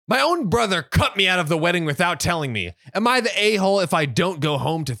My own brother cut me out of the wedding without telling me. Am I the a-hole if I don't go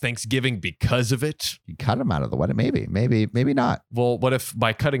home to Thanksgiving because of it? You cut him out of the wedding. Maybe not. Well, what if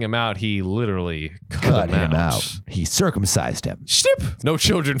by cutting him out, he literally cut him out? He circumcised him. Snip. No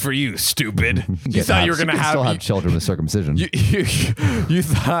children for you, stupid. You thought you were going to still have children with circumcision. You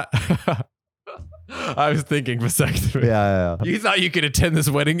thought... I was thinking vasectomy. Yeah. You thought you could attend this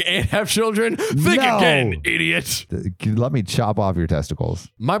wedding and have children? Think again, idiot. Let me chop off your testicles.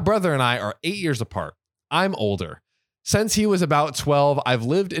 My brother and I are 8 years apart. I'm older. Since he was about 12, I've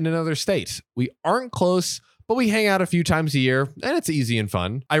lived in another state. We aren't close, but we hang out a few times a year, and it's easy and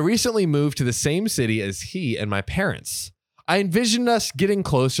fun. I recently moved to the same city as he and my parents. I envisioned us getting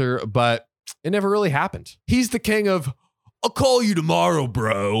closer, but it never really happened. He's the king of, I'll call you tomorrow,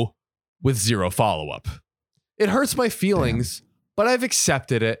 bro, with zero follow-up. It hurts my feelings, but I've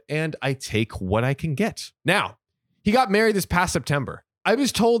accepted it and I take what I can get. Now, he got married this past September. I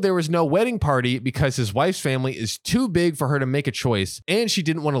was told there was no wedding party because his wife's family is too big for her to make a choice and she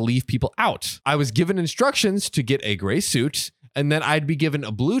didn't want to leave people out. I was given instructions to get a gray suit and then I'd be given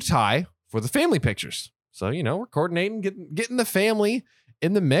a blue tie for the family pictures. So, we're coordinating, getting the family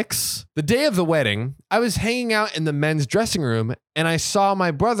in the mix. The day of the wedding, I was hanging out in the men's dressing room and I saw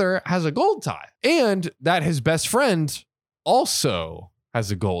my brother has a gold tie and that his best friend also has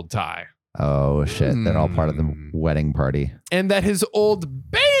a gold tie. Oh, shit. They're all part of the wedding party. And that his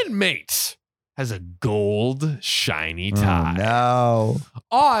old bandmate has a gold shiny tie. Oh, no.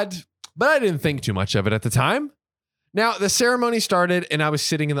 Odd, but I didn't think too much of it at the time. Now, the ceremony started and I was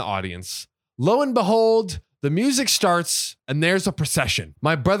sitting in the audience. Lo and behold, the music starts and there's a procession.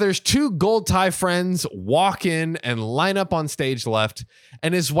 My brother's 2 gold tie friends walk in and line up on stage left,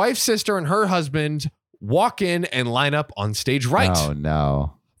 and his wife's sister and her husband walk in and line up on stage right. Oh,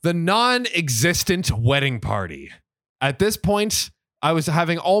 no. The non-existent wedding party. At this point, I was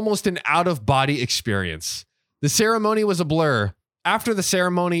having almost an out-of-body experience. The ceremony was a blur. After the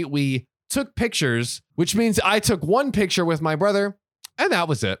ceremony, we took pictures, which means I took one picture with my brother, and that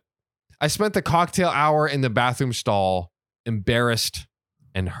was it. I spent the cocktail hour in the bathroom stall, embarrassed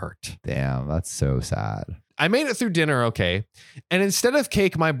and hurt. Damn, that's so sad. I made it through dinner okay, and instead of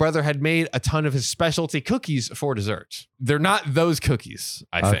cake, my brother had made a ton of his specialty cookies for dessert. They're not those cookies,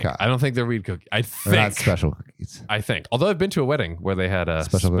 I think. Okay. I don't think they're weed cookies. They're not special cookies. I think. Although I've been to a wedding where they had a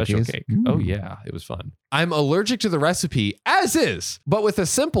special cake. Oh, yeah. It was fun. I'm allergic to the recipe as is, but with a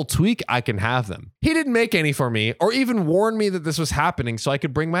simple tweak, I can have them. He didn't make any for me or even warn me that this was happening so I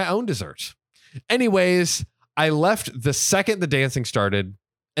could bring my own dessert. Anyways, I left the second the dancing started,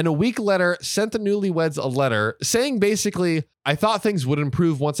 and a week later sent the newlyweds a letter saying basically, I thought things would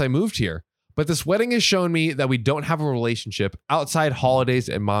improve once I moved here, but this wedding has shown me that we don't have a relationship outside holidays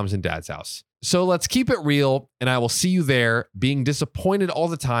at mom's and dad's house. So let's keep it real, and I will see you there. Being disappointed all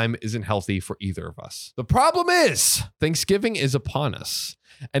the time isn't healthy for either of us. The problem is Thanksgiving is upon us.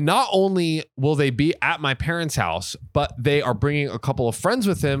 And not only will they be at my parents' house, but they are bringing a couple of friends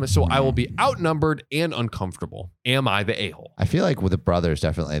with them, so I will be outnumbered and uncomfortable. Am I the a-hole? I feel like with the brother is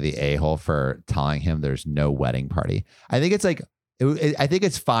definitely the a-hole for telling him there's no wedding party. I think it's like, I think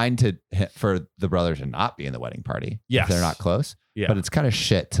it's fine for the brother to not be in the wedding party. Yes. If they're not close. Yeah. But it's kind of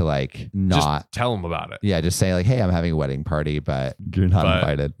shit to like not just tell them about it. Yeah, just say like, hey, I'm having a wedding party, but you're not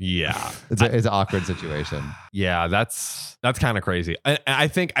invited. Yeah. It's an awkward situation. Yeah, that's kind of crazy. I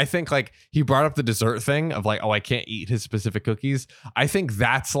think like he brought up the dessert thing of like, oh, I can't eat his specific cookies. I think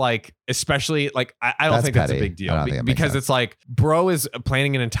that's like, especially like, I don't think that's a big deal because it's like, bro is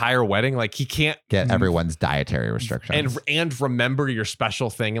planning an entire wedding. Like he can't get everyone's dietary restrictions and remember your special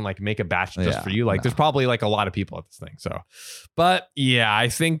thing and like make a batch just for you. Like there's probably like a lot of people at this thing. So, but yeah, I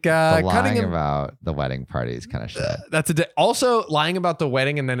think lying about the wedding party is kind of shit. That's also lying about the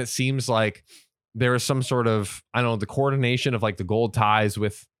wedding. And then it seems like there is some sort of, I don't know, the coordination of like the gold ties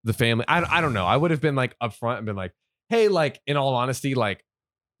with the family. I don't know. I would have been like upfront and been like, hey, like in all honesty, like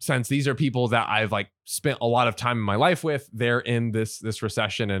since these are people that I've like spent a lot of time in my life with, they're in this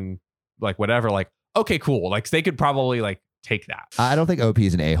recession and like whatever, like, okay, cool. Like they could probably like take that. I don't think OP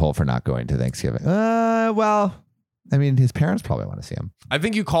is an a-hole for not going to Thanksgiving. Well, I mean, his parents probably want to see him. I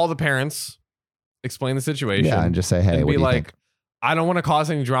think you call the parents, explain the situation. Yeah, and just say, hey, what do you think? I don't want to cause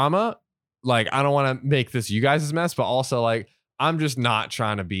any drama. Like, I don't want to make this you guys' mess, but also like, I'm just not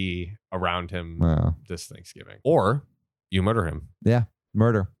trying to be around him this Thanksgiving. Or you murder him. Yeah,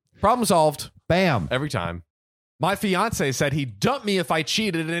 murder. Problem solved. Bam. Every time. My fiance said he'd dump me if I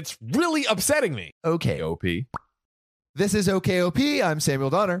cheated, and it's really upsetting me. Okay, OP. This is OKOP. I'm Samuel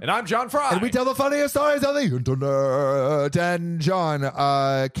Donner. And I'm John Fry. And we tell the funniest stories on the internet. And John,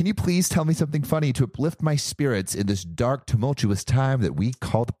 can you please tell me something funny to uplift my spirits in this dark, tumultuous time that we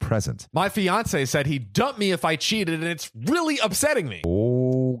call the present? My fiance said he'd dump me if I cheated, and it's really upsetting me.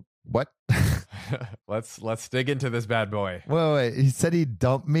 Oh, what? Let's dig into this bad boy. Wait. He said he'd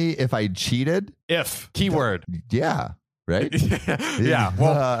dump me if I cheated? If. Keyword. Yeah. Right? Yeah.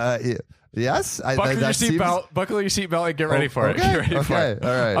 Well, yes. Buckle your seatbelt and get ready for it. Okay. Get ready for it. All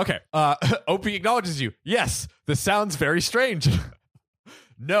right. Okay. OP acknowledges you. Yes, this sounds very strange.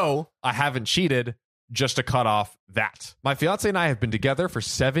 No, I haven't cheated. Just to cut off that. My fiance and I have been together for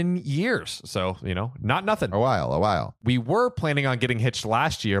 7 years. So, not nothing. A while. We were planning on getting hitched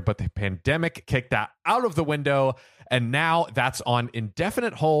last year, but the pandemic kicked that out of the window. And now that's on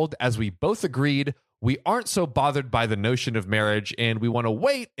indefinite hold as we both agreed we aren't so bothered by the notion of marriage, and we want to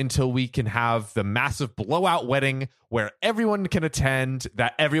wait until we can have the massive blowout wedding where everyone can attend,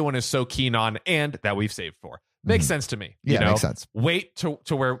 that everyone is so keen on, and that we've saved for. Makes sense to me. Yeah, makes sense. Wait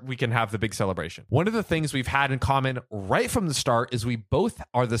to where we can have the big celebration. One of the things we've had in common right from the start is we both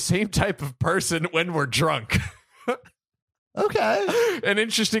are the same type of person when we're drunk. Okay. An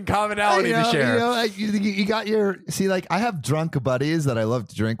interesting commonality to share. You got I have drunk buddies that I love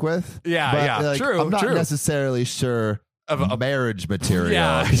to drink with. Yeah, true. I'm not necessarily sure of a marriage material.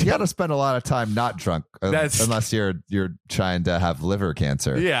 Yeah. You got to spend a lot of time not drunk unless you're trying to have liver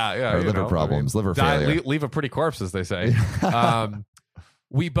cancer. Yeah. Or liver problems, liver failure. Leave a pretty corpse, as they say.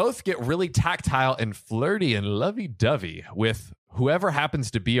 We both get really tactile and flirty and lovey-dovey with whoever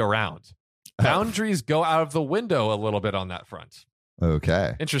happens to be around. Boundaries go out of the window a little bit on that front.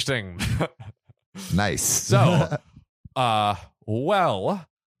 Okay. Interesting. Nice. So,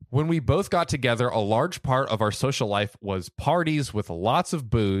 when we both got together, a large part of our social life was parties with lots of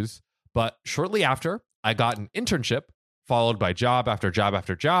booze. But shortly after, I got an internship, followed by job after job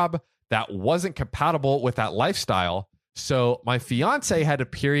after job that wasn't compatible with that lifestyle. So my fiance had a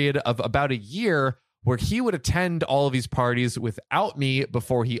period of about a year where he would attend all of these parties without me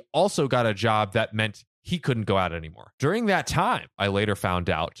before he also got a job that meant he couldn't go out anymore. During that time, I later found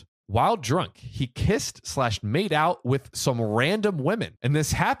out, while drunk, he kissed/made out with some random women. And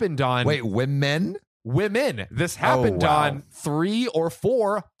this happened on... Wait, women? Women. This happened on 3 or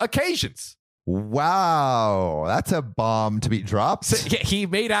 4 occasions. Wow. That's a bomb to be dropped. So, he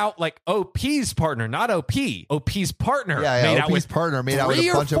made out like OP's partner, not OP. OP's partner made OP's out with partner made out with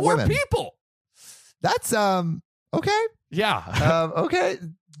a bunch of women. 3 or 4 people. That's okay. Yeah. Okay.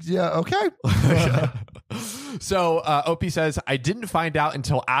 Yeah. Okay. So OP says, I didn't find out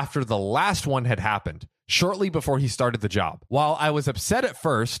until after the last one had happened, shortly before he started the job. While I was upset at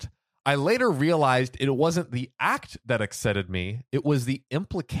first, I later realized it wasn't the act that upsetted me. It was the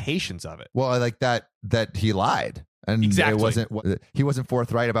implications of it. Well, I like that he lied. And exactly. He wasn't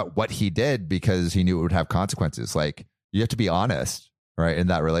forthright about what he did because he knew it would have consequences. Like, you have to be honest. Right, in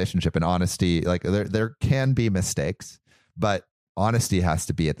that relationship, and honesty, like there can be mistakes, but honesty has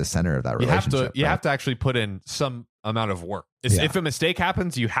to be at the center of that relationship. You have to actually put in some amount of work. If a mistake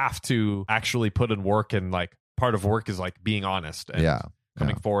happens, you have to actually put in work, and like part of work is like being honest and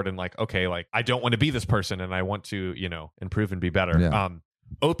coming forward and like, okay, like I don't want to be this person and I want to, improve and be better. Yeah.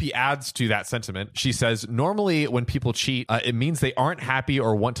 OP adds to that sentiment. She says, normally when people cheat, it means they aren't happy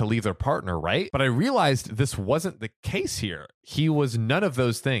or want to leave their partner, right? But I realized this wasn't the case here. He was none of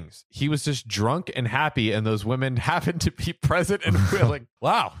those things. He was just drunk and happy, and those women happened to be present and willing.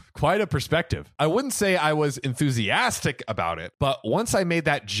 Wow, quite a perspective. I wouldn't say I was enthusiastic about it, but once I made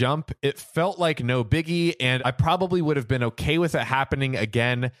that jump, it felt like no biggie, and I probably would have been okay with it happening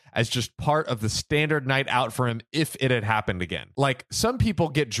again as just part of the standard night out for him if it had happened again. Like, some people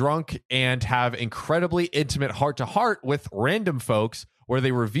get drunk and have incredibly intimate heart-to-heart with random folks where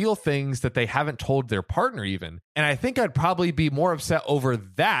they reveal things that they haven't told their partner even. And I think I'd probably be more upset over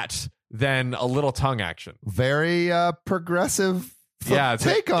that than a little tongue action. Very progressive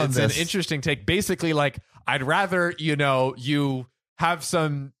take on this. It's an interesting take. Basically, like, I'd rather, you have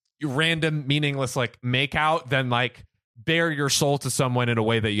some random meaningless like make out than like bare your soul to someone in a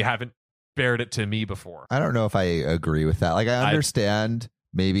way that you haven't bared it to me before. I don't know if I agree with that. Like, I understand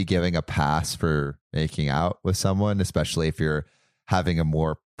maybe giving a pass for making out with someone, especially if you're having a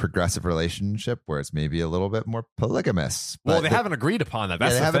more progressive relationship where it's maybe a little bit more polygamous. Well, they haven't agreed upon that.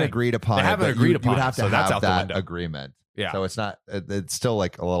 That's they haven't agreed upon it. They haven't agreed upon it. You would have to have that the agreement. Yeah. So it's still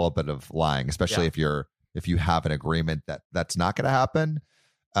like a little bit of lying, especially if you have an agreement that's not going to happen.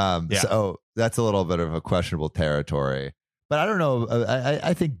 So that's a little bit of a questionable territory. But I don't know.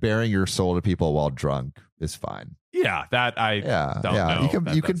 I think bearing your soul to people while drunk is fine. Yeah, that I don't know.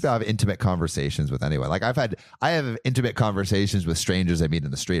 You can have intimate conversations with anyone. Like I have intimate conversations with strangers I meet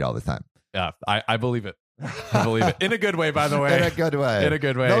in the street all the time. Yeah, I believe it. I believe it. In a good way, by the way. In a good way. In a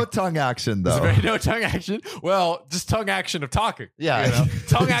good way. No tongue action, though. No tongue action. Well, just tongue action of talking. Yeah. You know?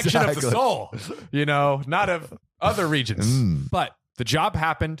 Tongue action of the soul, not of other regions. But the job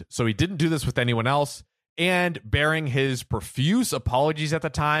happened, so he didn't do this with anyone else. And bearing his profuse apologies at the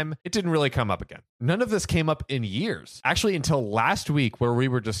time, it didn't really come up again. None of this came up in years. Actually, until last week, where we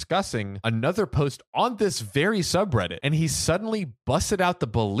were discussing another post on this very subreddit, and he suddenly busted out the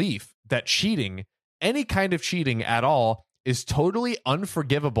belief that cheating, any kind of cheating at all, is totally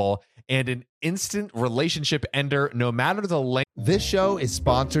unforgivable and an instant relationship ender, no matter the length. This show is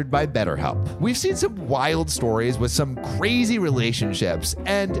sponsored by BetterHelp. We've seen some wild stories with some crazy relationships,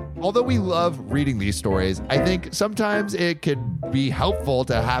 and although we love reading these stories, I think sometimes it could be helpful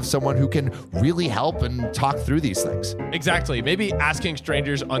to have someone who can really help and talk through these things. Exactly. Maybe asking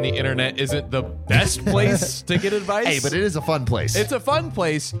strangers on the internet isn't the best place to get advice. Hey, but it is a fun place. It's a fun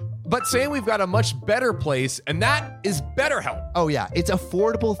place, but saying we've got a much better place, and that is BetterHelp. Oh yeah, it's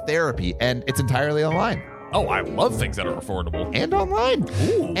affordable therapy, and it's entirely online. Oh, I love things that are affordable. And online.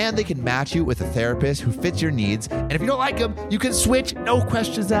 Ooh. And they can match you with a therapist who fits your needs. And if you don't like them, you can switch, no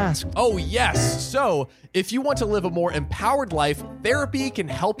questions asked. Oh, yes. So if you want to live a more empowered life, therapy can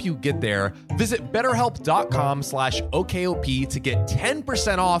help you get there. Visit betterhelp.com/OKOP to get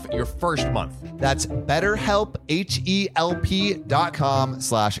 10% off your first month. That's BetterHelp,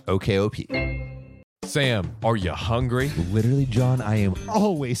 HELP.com/OKOP. Sam, are you hungry? Literally, John, I am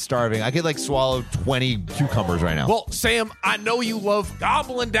always starving. I could swallow 20 cucumbers right now. Well, Sam, I know you love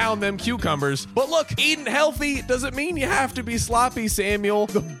gobbling down them cucumbers, but look, eating healthy doesn't mean you have to be sloppy, Samuel.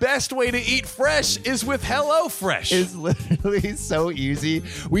 The best way to eat fresh is with HelloFresh. It's literally so easy.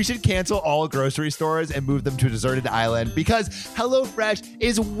 We should cancel all grocery stores and move them to a deserted island because HelloFresh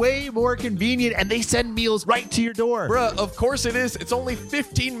is way more convenient and they send meals right to your door. Bruh, of course it is. It's only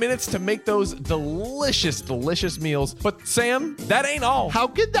 15 minutes to make those delicious meals. But Sam, that ain't all. How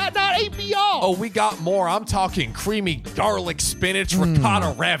could that not be all? Oh, we got more. I'm talking creamy garlic spinach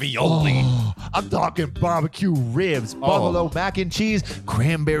ricotta ravioli. Oh, I'm talking barbecue ribs, buffalo mac and cheese,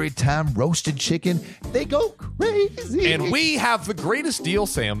 cranberry thyme roasted chicken. They go crazy. And we have the greatest deal,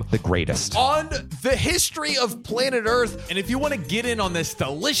 Sam. The greatest. On the history of planet Earth. And if you want to get in on this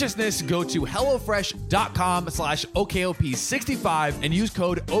deliciousness, go to HelloFresh.com/OKOP65 and use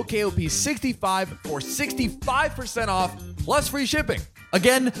code OKOP65 for 65% off plus free shipping.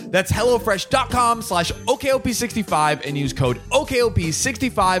 Again, that's HelloFresh.com/OKOP65 and use code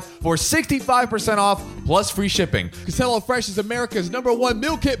OKOP65 for 65% off plus free shipping. Because HelloFresh is America's #1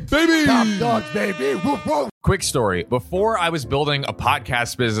 meal kit, baby! Top dogs, baby! Woof, woof. Quick story. Before I was building a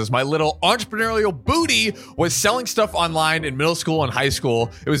podcast business, my little entrepreneurial booty was selling stuff online in middle school and high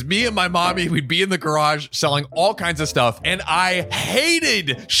school. It was me and my mommy. We'd be in the garage selling all kinds of stuff, and I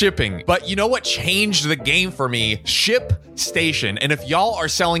hated shipping. But you know what changed the game for me? ShipStation. And if y'all are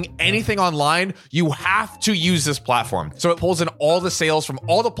selling anything online, you have to use this platform. So it pulls in all the sales from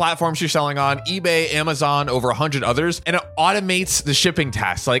all the platforms you're selling on, eBay, Amazon, over 100 others, and it automates the shipping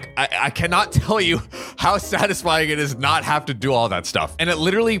tasks. Like, I cannot tell you how satisfying it is not have to do all that stuff. And it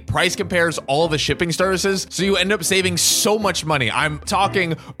literally price compares all of the shipping services, so you end up saving so much money. I'm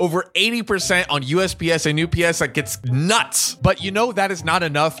talking over 80% on USPS and UPS. That gets nuts. But that is not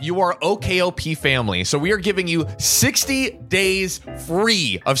enough. You are OKOP family. So we are giving you 60 days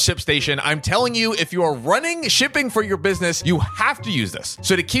free of ShipStation. I'm telling you, if you are running shipping for your business, you have to use this.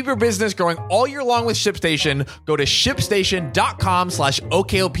 So to keep your business growing all year long with ShipStation, go to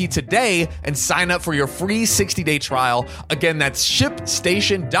ShipStation.com/OKOP today and sign up for your free 60-day trial. Again, that's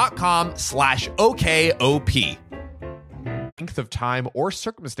ShipStation.com/OKOP. Length of time or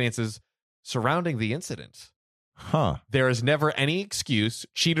circumstances surrounding the incident. Huh. There is never any excuse.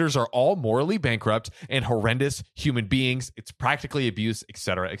 Cheaters are all morally bankrupt and horrendous human beings. It's practically abuse,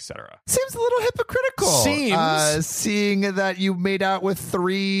 etc., etc. Seems a little hypocritical. Seeing that you made out with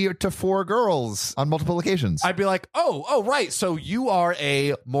 3 to 4 girls on multiple occasions. I'd be like, oh, right. So you are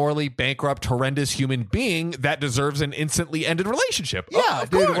a morally bankrupt, horrendous human being that deserves an instantly ended relationship. Yeah, of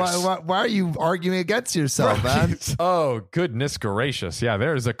dude. course. Why are you arguing against yourself, man? Oh, goodness gracious. Yeah,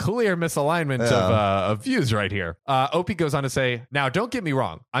 there is a clear misalignment of views right here. OP goes on to say, now, don't get me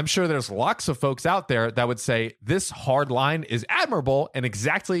wrong. I'm sure there's lots of folks out there that would say this hard line is admirable and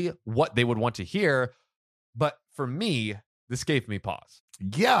exactly what they would want to hear. But for me, this gave me pause.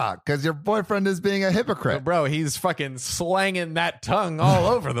 Yeah, because your boyfriend is being a hypocrite. Bro, he's fucking slanging that tongue all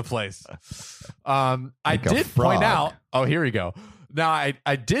over the place. I did point out. Oh, here we go. Now,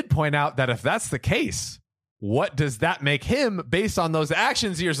 I did point out that if that's the case, what does that make him based on those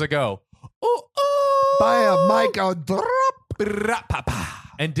actions years ago? Ooh, Buy a mic, I'll drop.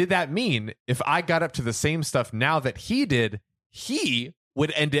 And did that mean if I got up to the same stuff now that he did, he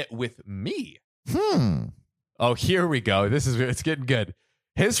would end it with me? Oh, here we go. It's getting good.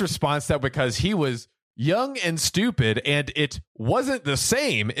 His response that because he was young and stupid and it wasn't the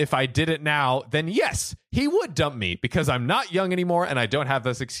same if I did it now, then yes, he would dump me because I'm not young anymore and I don't have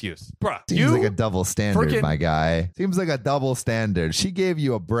this excuse. Bruh, Seems like a double standard, frickin- my guy. Seems like a double standard. She gave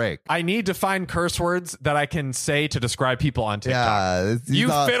you a break. I need to find curse words that I can say to describe people on TikTok. Yeah, You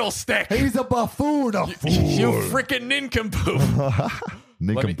fiddlestick. He's a buffoon. A fool. You freaking nincompoop.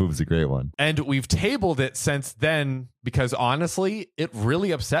 Nincompoop's a great one. And we've tabled it since then because honestly, it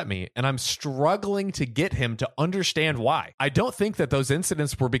really upset me and I'm struggling to get him to understand why. I don't think that those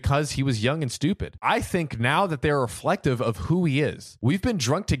incidents were because he was young and stupid. I think now that they're reflective of who he is. We've been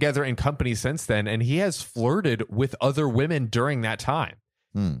drunk together in company since then and he has flirted with other women during that time.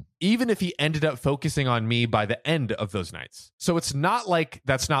 Even if he ended up focusing on me by the end of those nights. So it's not like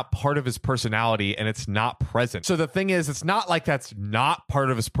that's not part of his personality and it's not present. So the thing is, it's not like that's not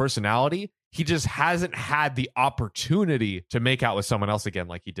part of his personality. He just hasn't had the opportunity to make out with someone else again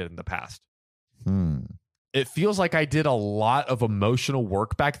like he did in the past. It feels like I did a lot of emotional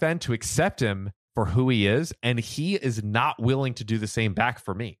work back then to accept him for who he is, and he is not willing to do the same back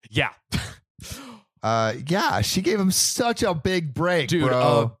for me. Yeah. Yeah, she gave him such a big break, Dude, bro.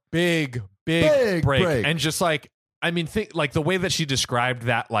 a big break. And just like, I mean, think like the way that she described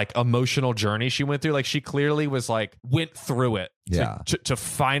that like emotional journey she went through, like she clearly was like, went through it to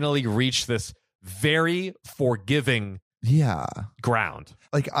finally reach this very forgiving ground.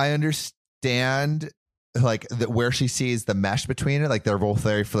 Like I understand like where she sees the mesh between it. Like they're both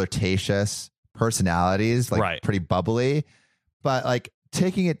very flirtatious personalities, like pretty bubbly, but like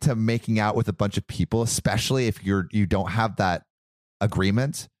taking it to making out with a bunch of people, especially if you don't have that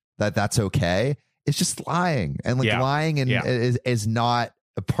agreement that that's okay, it's just lying. And like lying is not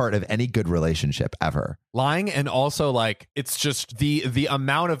a part of any good relationship ever. Lying, and also like it's just the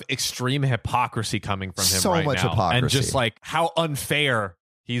amount of extreme hypocrisy coming from him so right much now. hypocrisy. And just like how unfair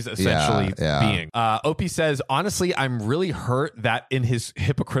he's essentially being. Opie says, honestly, I'm really hurt that in his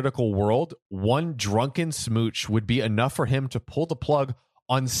hypocritical world, one drunken smooch would be enough for him to pull the plug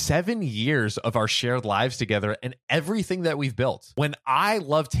on 7 years of our shared lives together and everything that we've built. When I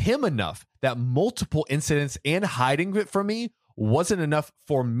loved him enough that multiple incidents and hiding it from me wasn't enough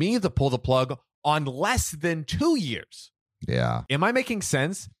for me to pull the plug on less than 2 years. Yeah. Am I making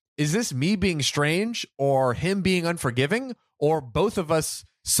sense? Is this me being strange or him being unforgiving or both of us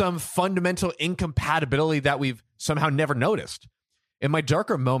some fundamental incompatibility that we've somehow never noticed? In my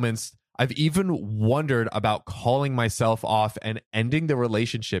darker moments, I've even wondered about calling myself off and ending the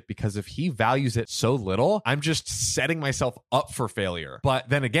relationship because if he values it so little, I'm just setting myself up for failure. But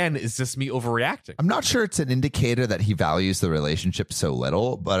then again, is this me overreacting? I'm not sure it's an indicator that he values the relationship so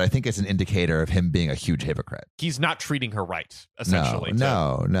little, but I think it's an indicator of him being a huge hypocrite. He's not treating her right, essentially.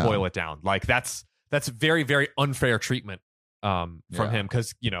 No. Boil it down. Like that's very, very unfair treatment from him.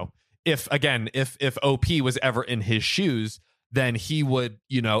 Because, you know, if OP was ever in his shoes, then he would,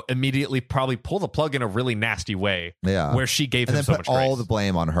 you know, immediately probably pull the plug in a really nasty way. Yeah. Where she gave him so much grace. All the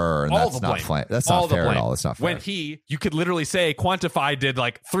blame on her. And that's not fair at all. It's not fair. When you could literally say Quantify did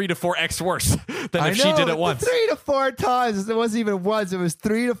like 3 to 4x worse than if she did it once. 3 to 4 times. It wasn't even once. It was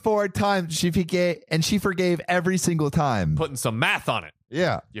 3 to 4 times. She forgave every single time. Putting some math on it.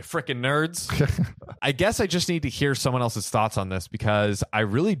 Yeah. You freaking nerds. I guess I just need to hear someone else's thoughts on this because I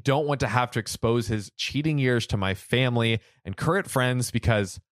really don't want to have to expose his cheating years to my family and current friends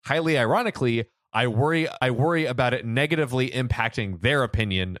because, highly ironically, I worry about it negatively impacting their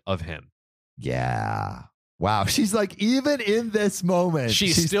opinion of him. Yeah. Wow. She's like, even in this moment,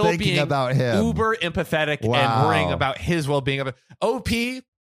 she's still thinking being about him. Uber empathetic and worrying about his well-being. OP,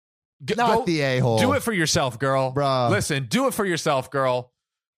 not the a-hole. Do it for yourself, girl. Bruh. Listen, do it for yourself, girl.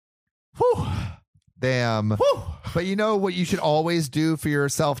 Whew. Damn. Whew. But you know what you should always do for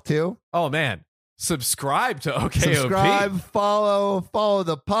yourself too? Oh, man. Subscribe to OKOP. Subscribe, follow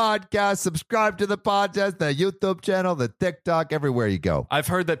the podcast, subscribe to the podcast, the YouTube channel, the TikTok, everywhere you go. I've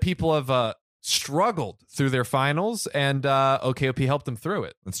heard that people have struggled through their finals and OKOP helped them through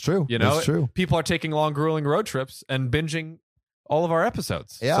it. That's true. You know, that's true. People are taking long, grueling road trips and binging all of our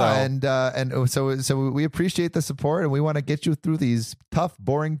episodes. Yeah, so we appreciate the support and we want to get you through these tough,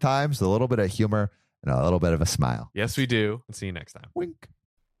 boring times with a little bit of humor and a little bit of a smile. Yes, we do. And see you next time. Wink.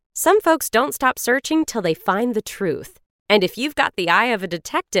 Some folks don't stop searching till they find the truth. And if you've got the eye of a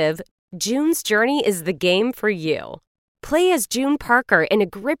detective, June's Journey is the game for you. Play as June Parker in a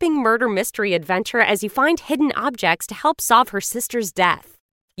gripping murder mystery adventure as you find hidden objects to help solve her sister's death.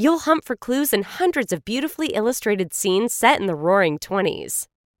 You'll hunt for clues in hundreds of beautifully illustrated scenes set in the Roaring '20s.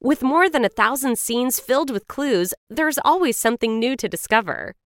 With more than 1,000 scenes filled with clues, there's always something new to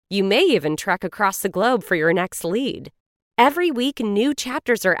discover. You may even trek across the globe for your next lead. Every week, new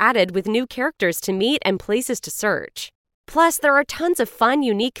chapters are added with new characters to meet and places to search. Plus, there are tons of fun,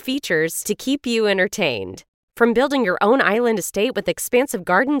 unique features to keep you entertained. From building your own island estate with expansive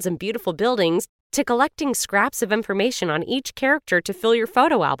gardens and beautiful buildings, to collecting scraps of information on each character to fill your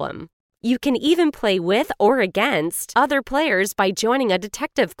photo album. You can even play with or against other players by joining a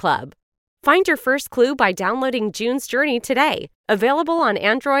detective club. Find your first clue by downloading June's Journey today. Available on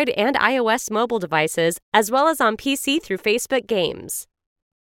Android and iOS mobile devices, as well as on PC through Facebook Games.